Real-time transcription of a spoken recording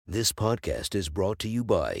This podcast is brought to you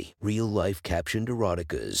by Real Life Captioned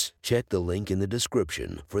Eroticas. Check the link in the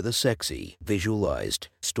description for the sexy, visualized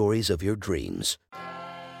stories of your dreams.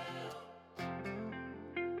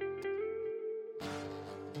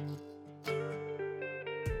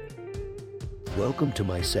 Welcome to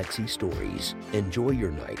my sexy stories. Enjoy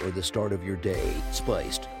your night or the start of your day,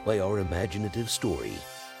 spiced by our imaginative story.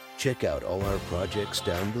 Check out all our projects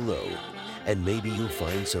down below, and maybe you'll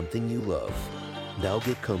find something you love. Now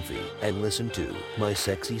get comfy and listen to my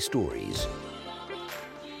sexy stories.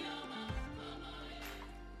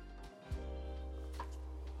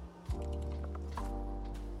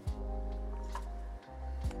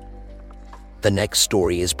 The next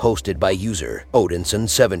story is posted by user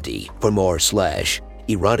Odinson70. For more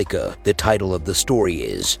 /erotica, the title of the story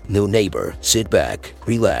is New Neighbor. Sit back,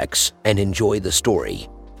 relax, and enjoy the story.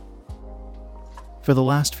 For the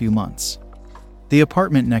last few months, the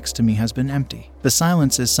apartment next to me has been empty. The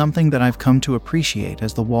silence is something that I've come to appreciate,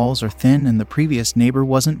 as the walls are thin and the previous neighbor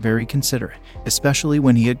wasn't very considerate, especially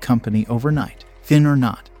when he had company overnight. Thin or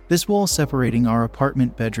not, this wall separating our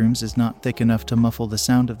apartment bedrooms is not thick enough to muffle the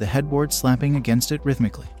sound of the headboard slapping against it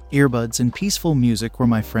rhythmically. Earbuds and peaceful music were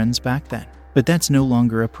my friends back then, but that's no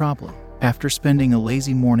longer a problem after spending a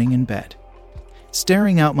lazy morning in bed,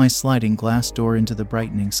 staring out my sliding glass door into the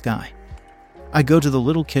brightening sky. I go to the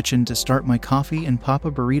little kitchen to start my coffee and pop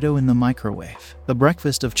a burrito in the microwave. The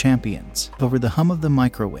breakfast of champions. Over the hum of the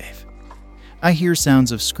microwave, I hear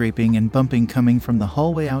sounds of scraping and bumping coming from the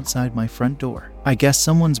hallway outside my front door. I guess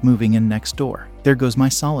someone's moving in next door. There goes my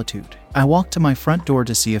solitude. I walk to my front door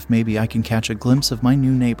to see if maybe I can catch a glimpse of my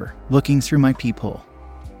new neighbor. Looking through my peephole,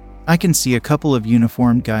 I can see a couple of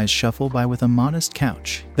uniformed guys shuffle by with a modest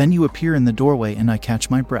couch. Then you appear in the doorway and I catch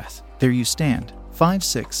my breath. There you stand.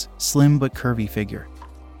 5'6", slim but curvy figure.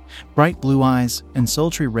 Bright blue eyes and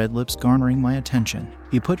sultry red lips garnering my attention.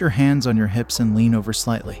 You put your hands on your hips and lean over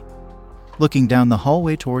slightly, looking down the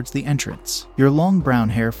hallway towards the entrance. Your long brown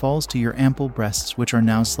hair falls to your ample breasts, which are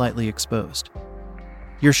now slightly exposed.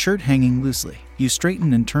 Your shirt hanging loosely. You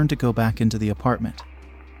straighten and turn to go back into the apartment,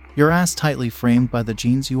 your ass tightly framed by the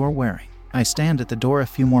jeans you are wearing. I stand at the door a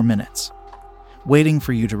few more minutes, waiting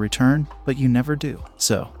for you to return, but you never do.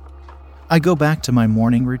 So I go back to my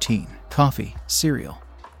morning routine. Coffee, cereal,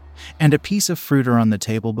 and a piece of fruit are on the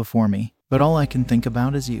table before me, but all I can think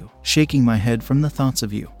about is you, shaking my head from the thoughts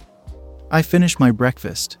of you. I finish my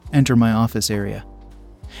breakfast, enter my office area,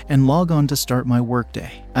 and log on to start my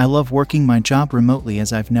workday. I love working my job remotely,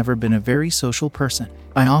 as I've never been a very social person.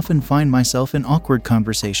 I often find myself in awkward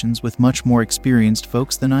conversations with much more experienced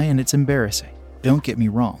folks than I, and it's embarrassing. Don't get me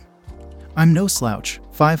wrong, I'm no slouch,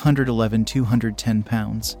 5'11", 210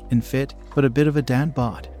 pounds, in fit, but a bit of a dad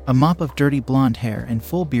bod, a mop of dirty blonde hair and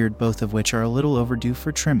full beard, both of which are a little overdue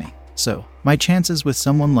for trimming. So, my chances with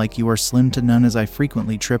someone like you are slim to none, as I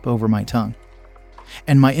frequently trip over my tongue,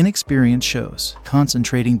 and my inexperience shows.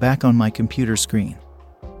 Concentrating back on my computer screen,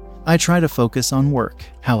 I try to focus on work.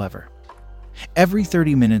 However, every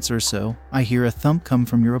 30 minutes or so, I hear a thump come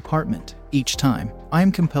from your apartment. Each time, I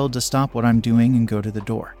am compelled to stop what I'm doing and go to the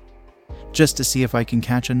door, just to see if I can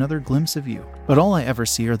catch another glimpse of you. But all I ever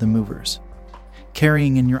see are the movers,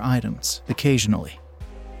 carrying in your items. Occasionally,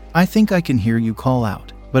 I think I can hear you call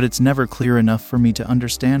out, but it's never clear enough for me to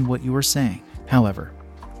understand what you are saying. However,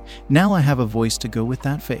 now I have a voice to go with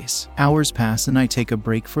that face. Hours pass and I take a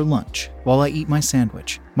break for lunch. While I eat my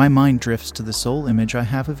sandwich, my mind drifts to the sole image I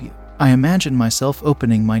have of you. I imagine myself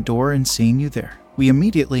opening my door and seeing you there. We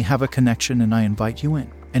immediately have a connection and I invite you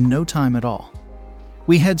in. In no time at all,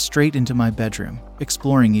 we head straight into my bedroom,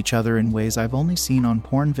 exploring each other in ways I've only seen on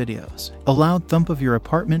porn videos. A loud thump of your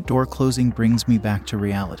apartment door closing brings me back to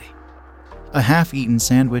reality. A half-eaten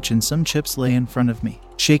sandwich and some chips lay in front of me.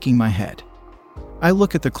 Shaking my head, I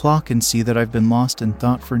look at the clock and see that I've been lost in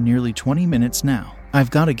thought for nearly 20 minutes now. I've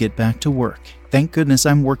got to get back to work. Thank goodness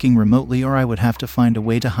I'm working remotely, or I would have to find a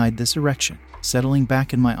way to hide this erection. Settling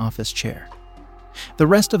back in my office chair, the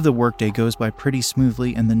rest of the workday goes by pretty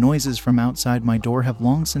smoothly, and the noises from outside my door have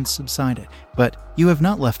long since subsided. But you have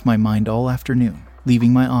not left my mind all afternoon.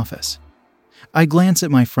 Leaving my office, I glance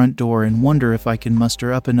at my front door and wonder if I can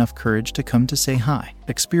muster up enough courage to come to say hi.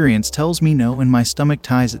 Experience tells me no, and my stomach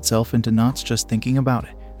ties itself into knots just thinking about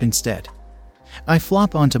it. Instead, I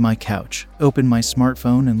flop onto my couch, open my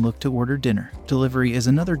smartphone and look to order dinner. Delivery is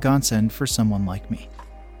another godsend for someone like me,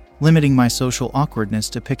 limiting my social awkwardness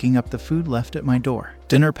to picking up the food left at my door.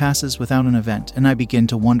 Dinner passes without an event, and I begin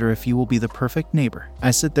to wonder if you will be the perfect neighbor.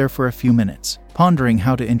 I sit there for a few minutes, pondering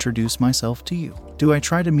how to introduce myself to you. Do I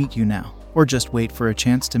try to meet you now, or just wait for a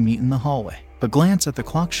chance to meet in the hallway? A glance at the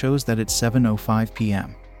clock shows that it's 7:05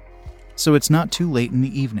 p.m. So it's not too late in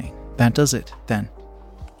the evening. That does it, then.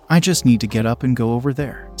 I just need to get up and go over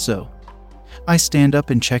there, so. I stand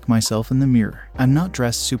up and check myself in the mirror. I'm not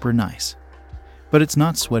dressed super nice, but it's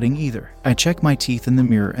not sweating either. I check my teeth in the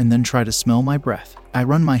mirror and then try to smell my breath. I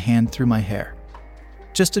run my hand through my hair,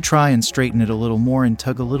 just to try and straighten it a little more and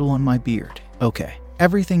tug a little on my beard. Okay,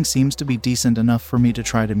 everything seems to be decent enough for me to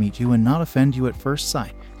try to meet you and not offend you at first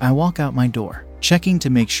sight. I walk out my door, checking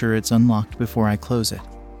to make sure it's unlocked before I close it,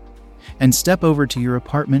 and step over to your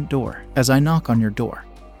apartment door. As I knock on your door,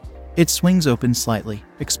 it swings open slightly,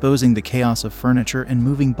 exposing the chaos of furniture and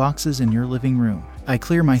moving boxes in your living room. I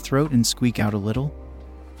clear my throat and squeak out a little.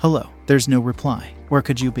 Hello. There's no reply. Where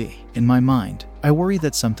could you be? In my mind, I worry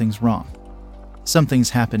that something's wrong. Something's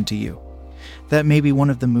happened to you. That maybe one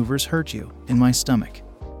of the movers hurt you. In my stomach,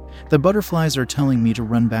 the butterflies are telling me to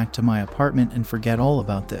run back to my apartment and forget all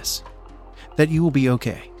about this. That you will be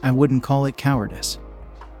okay. I wouldn't call it cowardice,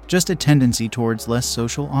 just a tendency towards less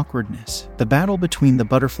social awkwardness. The battle between the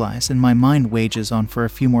butterflies and my mind wages on for a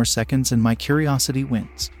few more seconds and my curiosity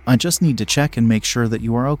wins. I just need to check and make sure that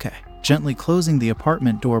you are okay. Gently closing the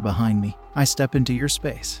apartment door behind me, I step into your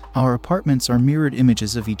space. Our apartments are mirrored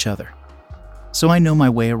images of each other, so I know my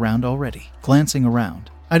way around already. Glancing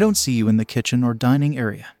around, I don't see you in the kitchen or dining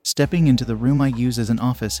area. Stepping into the room I use as an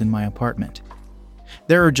office in my apartment,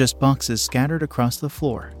 there are just boxes scattered across the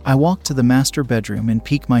floor. I walk to the master bedroom and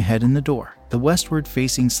peek my head in the door. The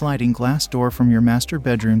westward-facing sliding glass door from your master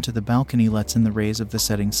bedroom to the balcony lets in the rays of the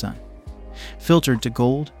setting sun, filtered to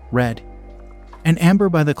gold, red, and amber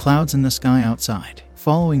by the clouds in the sky outside,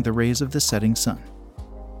 following the rays of the setting sun.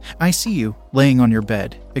 I see you, laying on your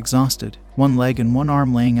bed, exhausted, one leg and one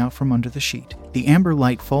arm laying out from under the sheet. The amber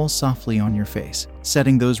light falls softly on your face,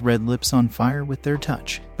 setting those red lips on fire with their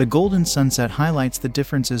touch. The golden sunset highlights the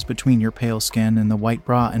differences between your pale skin and the white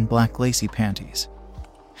bra and black lacy panties,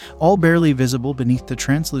 all barely visible beneath the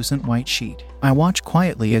translucent white sheet. I watch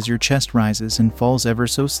quietly as your chest rises and falls ever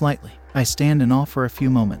so slightly. I stand in awe for a few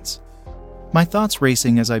moments, my thoughts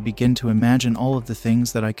racing as I begin to imagine all of the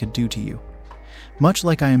things that I could do to you. Much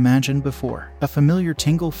like I imagined before, a familiar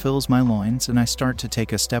tingle fills my loins and I start to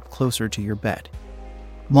take a step closer to your bed,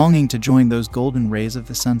 longing to join those golden rays of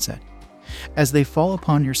the sunset as they fall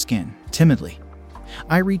upon your skin. Timidly,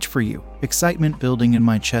 I reach for you, excitement building in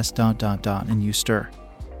my chest. And you stir,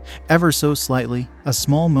 ever so slightly, a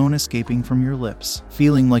small moan escaping from your lips,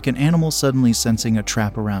 feeling like an animal suddenly sensing a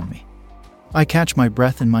trap around me. I catch my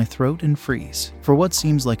breath in my throat and freeze for what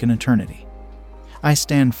seems like an eternity. I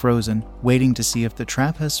stand frozen, waiting to see if the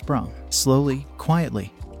trap has sprung. Slowly,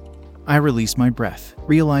 quietly, I release my breath,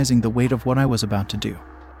 realizing the weight of what I was about to do.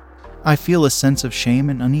 I feel a sense of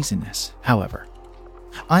shame and uneasiness. However,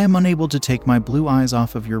 I am unable to take my blue eyes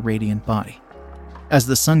off of your radiant body. As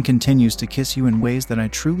the sun continues to kiss you in ways that I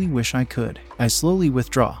truly wish I could, I slowly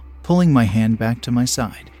withdraw, pulling my hand back to my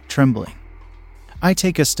side, trembling. I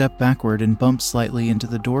take a step backward and bump slightly into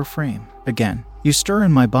the door frame. Again, you stir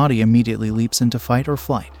and my body immediately leaps into fight or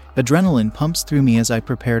flight. Adrenaline pumps through me as I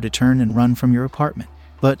prepare to turn and run from your apartment.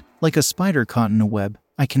 But, like a spider caught in a web,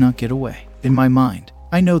 I cannot get away. In my mind,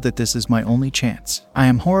 I know that this is my only chance. I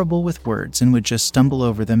am horrible with words and would just stumble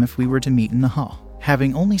over them if we were to meet in the hall,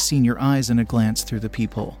 having only seen your eyes in a glance through the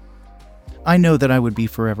peephole. I know that I would be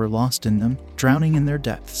forever lost in them, drowning in their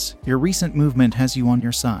depths. Your recent movement has you on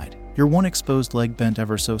your side, your one exposed leg bent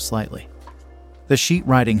ever so slightly, the sheet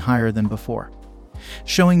riding higher than before,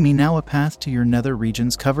 showing me now a path to your nether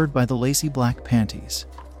regions covered by the lacy black panties,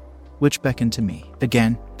 which beckon to me.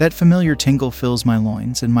 Again, that familiar tingle fills my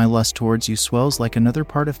loins and my lust towards you swells like another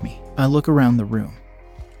part of me. I look around the room,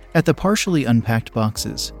 at the partially unpacked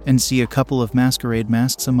boxes, and see a couple of masquerade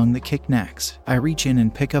masks among the knickknacks. I reach in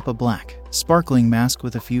and pick up a black, sparkling mask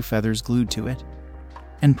with a few feathers glued to it,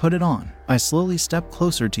 and put it on. I slowly step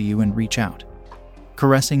closer to you and reach out,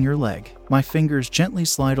 caressing your leg. My fingers gently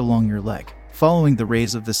slide along your leg, following the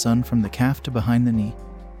rays of the sun from the calf to behind the knee,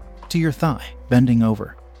 to your thigh. Bending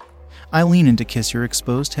over, I lean in to kiss your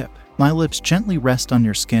exposed hip. My lips gently rest on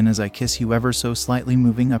your skin as I kiss you ever so slightly,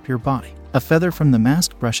 moving up your body. A feather from the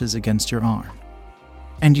mask brushes against your arm,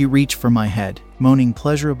 and you reach for my head, moaning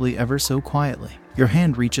pleasurably ever so quietly. Your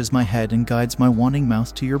hand reaches my head and guides my wanting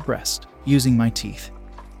mouth to your breast. Using my teeth,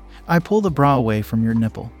 I pull the bra away from your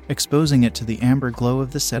nipple, exposing it to the amber glow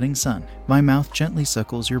of the setting sun. My mouth gently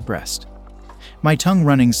suckles your breast, my tongue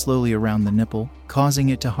running slowly around the nipple, causing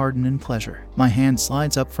it to harden in pleasure. My hand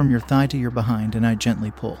slides up from your thigh to your behind and I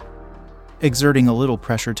gently pull, exerting a little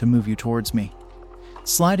pressure to move you towards me,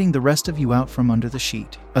 sliding the rest of you out from under the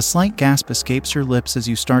sheet. A slight gasp escapes your lips as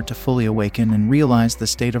you start to fully awaken and realize the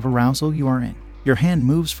state of arousal you are in. Your hand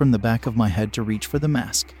moves from the back of my head to reach for the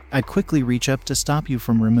mask. I quickly reach up to stop you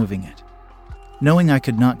from removing it. Knowing I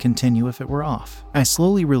could not continue if it were off, I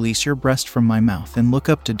slowly release your breast from my mouth and look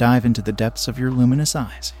up to dive into the depths of your luminous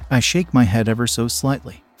eyes. I shake my head ever so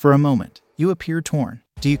slightly. For a moment, you appear torn.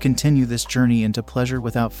 Do you continue this journey into pleasure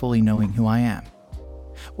without fully knowing who I am?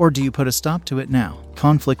 Or do you put a stop to it now?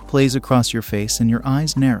 Conflict plays across your face and your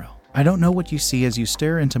eyes narrow. I don't know what you see as you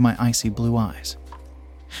stare into my icy blue eyes.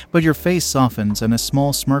 But your face softens and a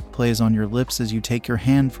small smirk plays on your lips as you take your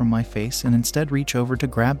hand from my face and instead reach over to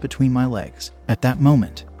grab between my legs. At that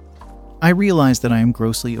moment, I realize that I am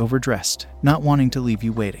grossly overdressed, not wanting to leave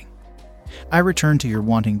you waiting. I return to your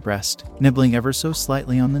wanting breast, nibbling ever so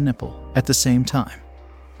slightly on the nipple. At the same time,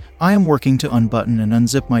 I am working to unbutton and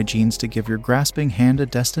unzip my jeans to give your grasping hand a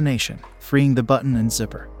destination, freeing the button and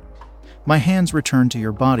zipper. My hands return to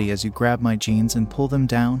your body as you grab my jeans and pull them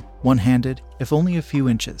down, one-handed, if only a few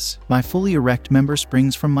inches. My fully erect member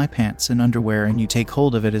springs from my pants and underwear and you take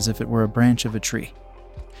hold of it as if it were a branch of a tree,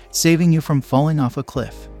 saving you from falling off a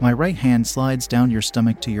cliff. My right hand slides down your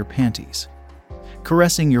stomach to your panties,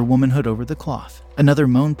 caressing your womanhood over the cloth. Another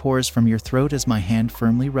moan pours from your throat as my hand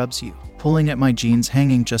firmly rubs you, pulling at my jeans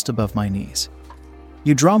hanging just above my knees.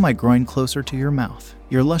 You draw my groin closer to your mouth,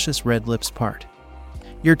 your luscious red lips part,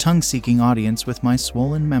 your tongue seeking audience with my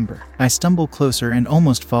swollen member. I stumble closer and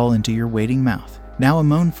almost fall into your waiting mouth. Now a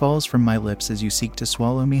moan falls from my lips as you seek to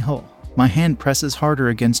swallow me whole. My hand presses harder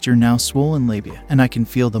against your now swollen labia, and I can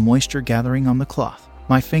feel the moisture gathering on the cloth.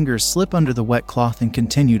 My fingers slip under the wet cloth and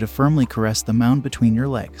continue to firmly caress the mound between your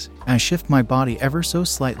legs. I shift my body ever so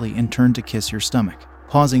slightly and turn to kiss your stomach,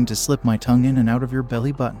 pausing to slip my tongue in and out of your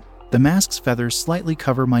belly button. The mask's feathers slightly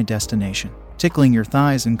cover my destination, tickling your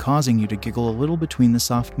thighs and causing you to giggle a little between the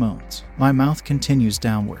soft moans. My mouth continues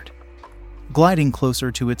downward, gliding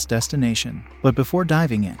closer to its destination, but before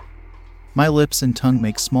diving in, my lips and tongue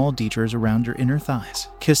make small detours around your inner thighs,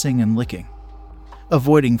 kissing and licking,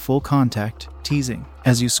 avoiding full contact, teasing,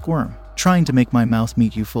 as you squirm, trying to make my mouth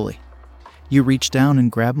meet you fully. You reach down and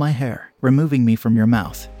grab my hair, removing me from your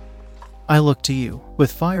mouth. I look to you,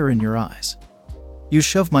 with fire in your eyes. You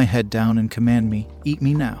shove my head down and command me, eat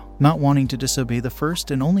me now, not wanting to disobey the first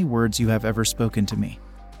and only words you have ever spoken to me.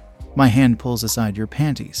 My hand pulls aside your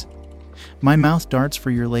panties. My mouth darts for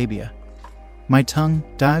your labia. My tongue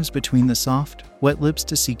dives between the soft, wet lips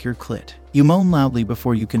to seek your clit. You moan loudly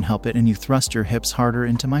before you can help it and you thrust your hips harder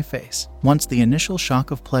into my face. Once the initial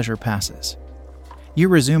shock of pleasure passes, you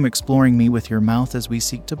resume exploring me with your mouth as we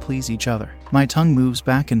seek to please each other. My tongue moves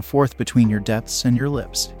back and forth between your depths and your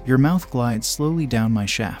lips. Your mouth glides slowly down my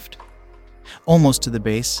shaft, almost to the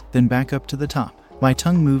base, then back up to the top. My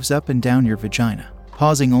tongue moves up and down your vagina,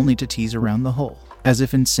 pausing only to tease around the hole, as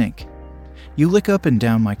if in sync. You lick up and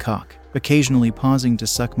down my cock, occasionally pausing to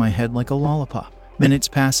suck my head like a lollipop. Minutes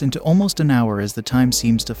pass into almost an hour as the time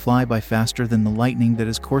seems to fly by faster than the lightning that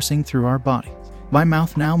is coursing through our body. My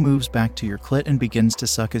mouth now moves back to your clit and begins to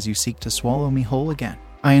suck as you seek to swallow me whole again.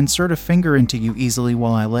 I insert a finger into you easily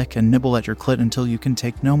while I lick and nibble at your clit until you can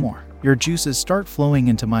take no more. Your juices start flowing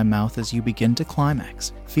into my mouth as you begin to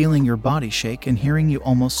climax, feeling your body shake and hearing you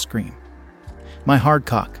almost scream. My hard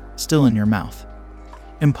cock, still in your mouth,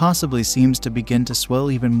 impossibly seems to begin to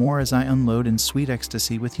swell even more as I unload in sweet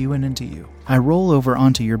ecstasy with you and into you. I roll over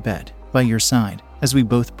onto your bed, by your side, as we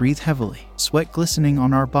both breathe heavily, sweat glistening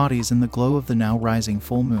on our bodies in the glow of the now rising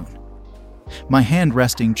full moon. My hand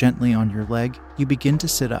resting gently on your leg, you begin to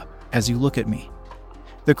sit up, as you look at me,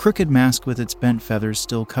 the crooked mask with its bent feathers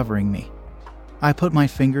still covering me. I put my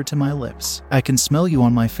finger to my lips. I can smell you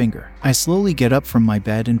on my finger. I slowly get up from my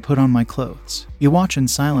bed and put on my clothes. You watch in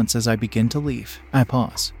silence as I begin to leave. I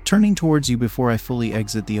pause, turning towards you before I fully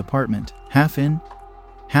exit the apartment, half in,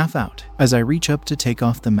 half out, as I reach up to take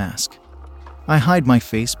off the mask. I hide my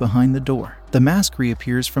face behind the door. The mask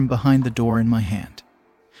reappears from behind the door in my hand,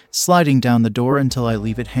 sliding down the door until I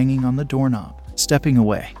leave it hanging on the doorknob. Stepping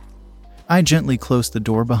away, I gently close the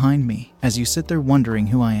door behind me as you sit there wondering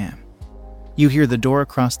who I am. You hear the door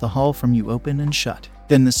across the hall from you open and shut.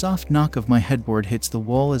 Then the soft knock of my headboard hits the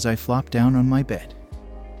wall as I flop down on my bed.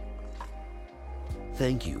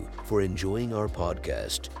 Thank you for enjoying our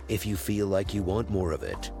podcast. If you feel like you want more of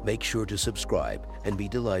it, make sure to subscribe and be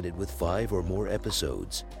delighted with 5 or more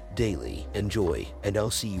episodes daily. Enjoy, and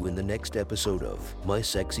I'll see you in the next episode of My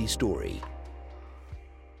Sexy Story.